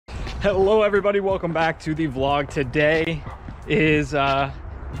Hello everybody, welcome back to the vlog. Today is an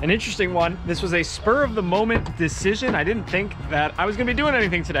interesting one. This was a spur of the moment decision. I didn't think that I was gonna be doing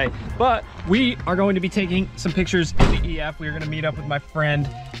anything today, but we are going to be taking some pictures in the EF. We are gonna meet up with my friend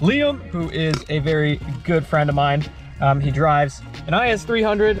Liam, who is a very good friend of mine. He drives an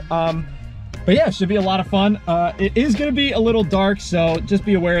IS300. But yeah, it should be a lot of fun. It is gonna be a little dark, so just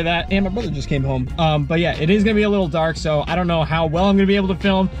be aware of that. And my brother just came home. But yeah, it is gonna be a little dark, so I don't know how well I'm gonna be able to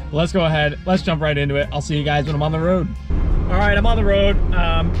film. But let's go ahead, let's jump right into it. I'll see you guys when I'm on the road. All right, I'm on the road.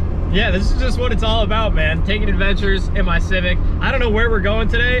 Yeah, this is just what it's all about, man. Taking adventures in my Civic. I don't know where we're going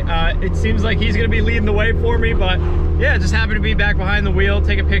today. It seems like he's gonna be leading the way for me, but yeah, just happy to be back behind the wheel,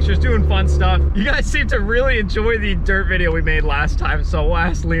 taking pictures, doing fun stuff. You guys seem to really enjoy the dirt video we made last time, so we'll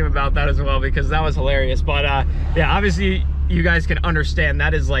ask Liam about that as well because that was hilarious. But yeah, obviously you guys can understand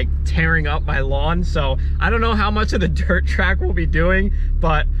that is like tearing up my lawn, so I don't know how much of the dirt track we'll be doing,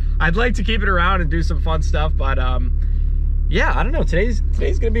 but I'd like to keep it around and do some fun stuff. But yeah, I don't know, today's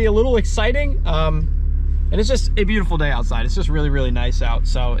gonna be a little exciting. And it's just a beautiful day outside. It's just really, really nice out.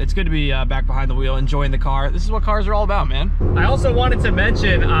 So it's good to be back behind the wheel, enjoying the car. This is what cars are all about, man. I also wanted to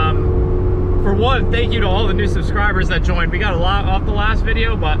mention, for one, thank you to all the new subscribers that joined. We got a lot off the last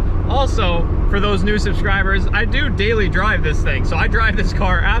video, but also for those new subscribers, I do daily drive this thing. So I drive this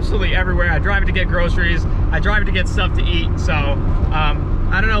car absolutely everywhere. I drive it to get groceries. I drive it to get stuff to eat. So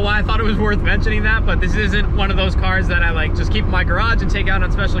I don't know why I thought it was worth mentioning that, but this isn't one of those cars that I like just keep in my garage and take out on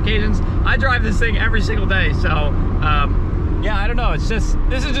special occasions. I drive this thing every single day. So yeah, I don't know. This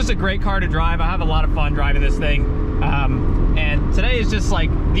is just a great car to drive. I have a lot of fun driving this thing. And today is just like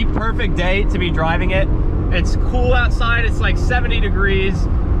the perfect day to be driving it. It's cool outside. It's like 70 degrees.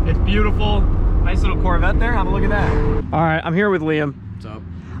 It's beautiful. Nice little Corvette there. Have a look at that. All right, I'm here with Liam. What's up?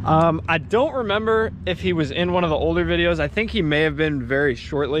 I don't remember if he was in one of the older videos. I think he may have been very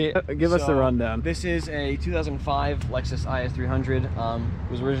shortly. Give us the rundown. This is a 2005 Lexus IS300.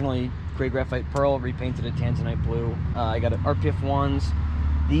 It was originally gray graphite pearl, repainted a tanzanite blue. I got RPF ones.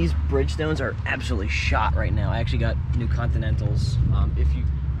 These Bridgestones are absolutely shot right now. I actually got new Continentals. If you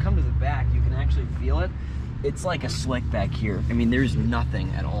come to the back, you can actually feel it. It's like a slick back here. I mean, there's nothing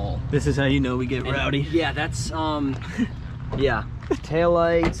at all. This is how you know we get rowdy. Yeah, that's yeah.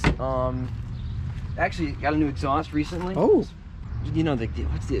 Taillights. Actually got a new exhaust recently. Oh. You know,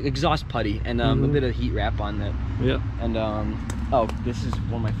 what's the exhaust putty and a bit of heat wrap on that. Yeah. And oh, this is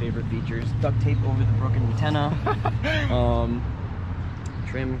one of my favorite features. Duct tape over the broken antenna.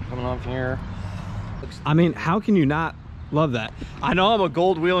 Trim coming off here. I mean, how can you not love that? I know I'm a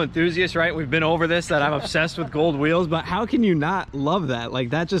gold wheel enthusiast, right? We've been over this, that I'm obsessed with gold wheels, but how can you not love that? Like,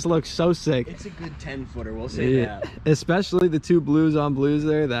 that just looks so sick. It's a good 10-footer, we'll say that. Especially the two blues on blues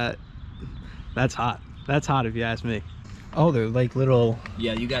there. That's hot. That's hot if you ask me. Oh, they're like little.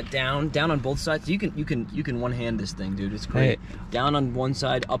 Yeah, you got down on both sides. You can one hand this thing, dude. It's great. Hey. Down on one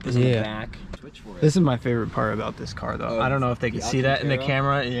side, up is in the back. Switch for it. This is my favorite part about this car, though. I don't know if they can see that in the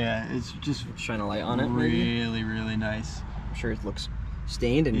camera. Yeah, it's just shine a light on it. Really, really nice. I'm sure it looks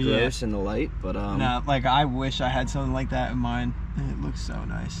stained and gross in the light, but no, like I wish I had something like that in mine. It looks so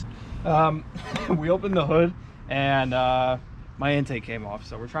nice. We opened the hood and my intake came off,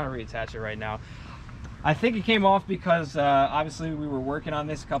 so we're trying to reattach it right now. I think it came off because obviously we were working on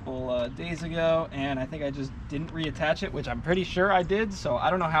this a couple days ago, and I think I just didn't reattach it, which I'm pretty sure I did, so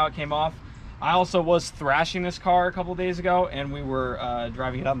I don't know how it came off. I also was thrashing this car a couple days ago, and we were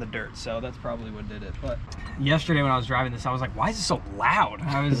driving it on the dirt, so that's probably what did it. But yesterday when I was driving this, I was like, why is it so loud?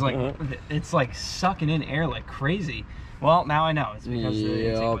 I was like, it's like sucking in air like crazy. Well, now I know. It's because the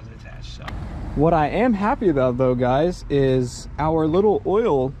intake wasn't attached. So. What I am happy about, though, guys, is our little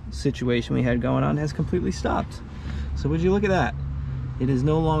oil situation we had going on has completely stopped. So would you look at that? It is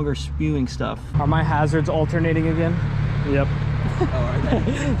no longer spewing stuff. Are my hazards alternating again? Yep. Oh, are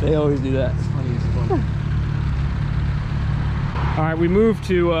they? They always do that. It's funny, it's funny. All right, we moved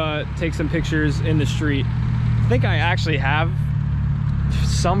to take some pictures in the street. I think I actually have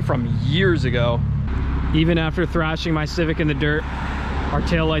some from years ago. Even after thrashing my Civic in the dirt, our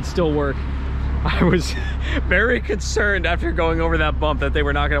taillights still work. I was very concerned after going over that bump that they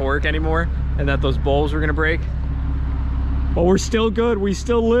were not gonna work anymore and that those bulbs were gonna break. But we're still good, we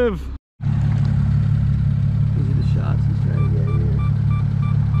still live. These are the shots he's trying to get here.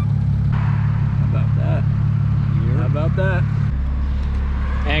 How about that? How about that?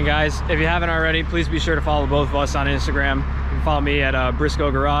 And guys, if you haven't already, please be sure to follow both of us on Instagram. You can follow me at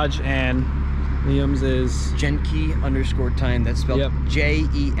Briscoe Garage, and Liam's is Jenki_time. That's spelled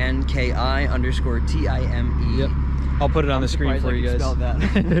Jenki_time. Yep. I'll put it on the screen for you guys.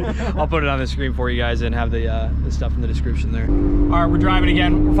 I'll put it on the screen for you guys and have the stuff in the description there. All right, we're driving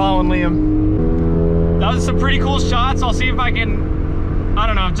again. We're following Liam. That was some pretty cool shots. I'll see if I can, I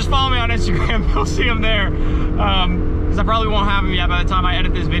don't know, just follow me on Instagram. You'll see them there. Because I probably won't have them yet by the time I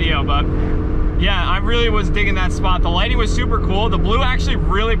edit this video, but yeah, I really was digging that spot. The lighting was super cool. The blue actually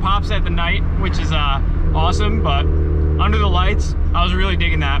really pops at the night, which is awesome, but under the lights, I was really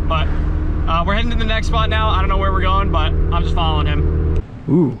digging that. But we're heading to the next spot now. I don't know where we're going, but I'm just following him.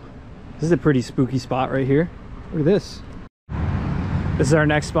 Ooh, this is a pretty spooky spot right here. Look at this. This is our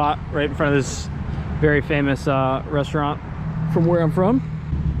next spot right in front of this very famous restaurant from where I'm from.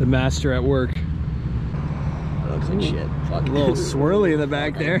 The Master at Work. That looks like shit. Fuck. A little swirly in the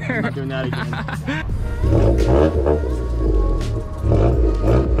back there. I'm not doing that again.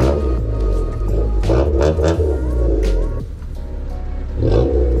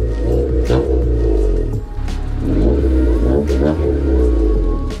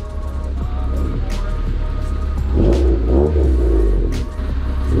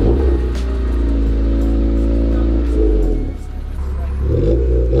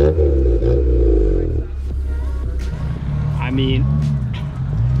 I mean,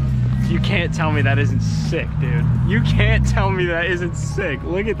 you can't tell me that isn't sick, dude. You can't tell me that isn't sick.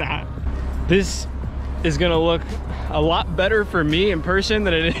 Look at that. This is gonna look a lot better for me in person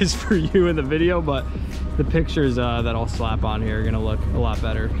than it is for you in the video, but the pictures that I'll slap on here are gonna look a lot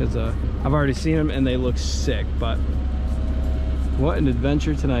better because I've already seen them and they look sick. But what an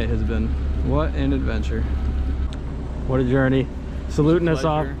adventure tonight has been. What an adventure. What a journey. Saluting us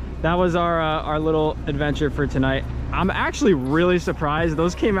off. That was our little adventure for tonight. I'm actually really surprised.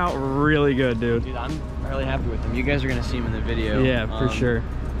 Those came out really good, dude. Dude, I'm really happy with them. You guys are gonna see them in the video. Yeah, for sure.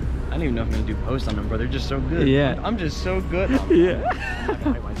 I don't even know if I'm gonna do posts on them, but they're just so good. Yeah. I'm just so good. Yeah. I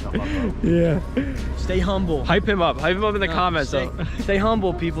gotta hype myself up, though. Yeah. Stay humble. Hype him up. Hype him up in the comments. Stay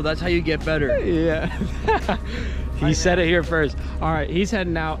humble, people. That's how you get better. Yeah. He said it here first. All right, he's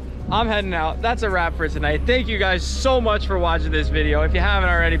heading out. I'm heading out. That's a wrap for tonight. Thank you guys so much for watching this video. If you haven't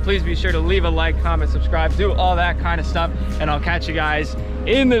already, please be sure to leave a like, comment, subscribe, do all that kind of stuff, and I'll catch you guys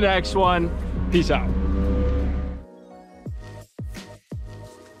in the next one. Peace out.